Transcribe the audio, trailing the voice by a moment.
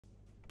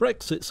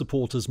Brexit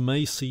supporters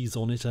may seize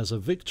on it as a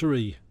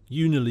victory.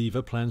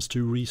 Unilever plans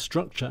to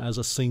restructure as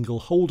a single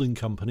holding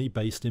company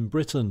based in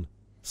Britain.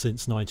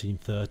 Since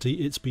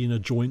 1930, it's been a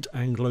joint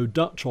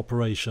Anglo-Dutch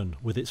operation,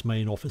 with its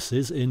main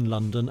offices in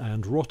London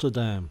and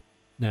Rotterdam.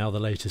 Now the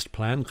latest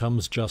plan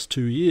comes just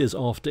 2 years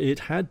after it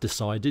had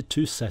decided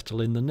to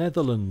settle in the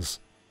Netherlands.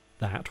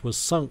 That was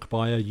sunk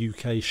by a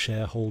UK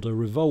shareholder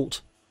revolt.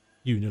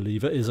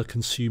 Unilever is a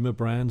consumer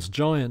brands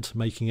giant,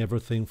 making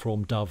everything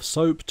from Dove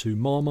soap to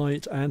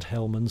Marmite and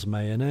Hellmann's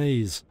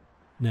mayonnaise.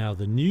 Now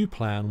the new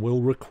plan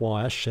will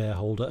require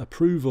shareholder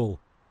approval.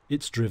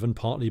 It's driven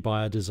partly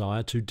by a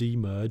desire to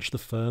demerge the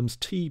firm's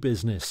tea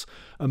business,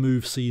 a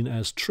move seen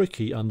as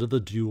tricky under the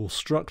dual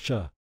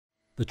structure.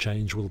 The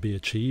change will be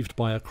achieved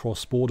by a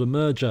cross-border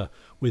merger,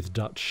 with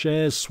Dutch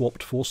shares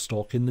swapped for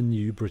stock in the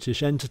new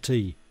British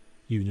entity.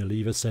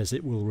 Unilever says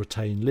it will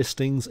retain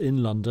listings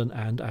in London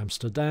and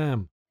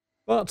Amsterdam.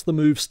 But the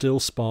move still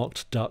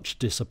sparked Dutch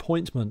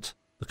disappointment.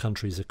 The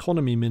country's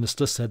economy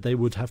minister said they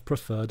would have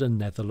preferred a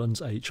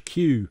Netherlands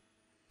HQ.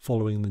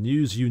 Following the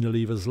news,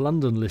 Unilever's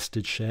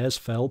London-listed shares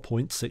fell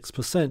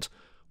 0.6%,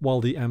 while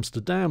the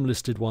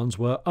Amsterdam-listed ones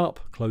were up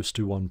close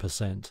to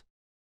 1%.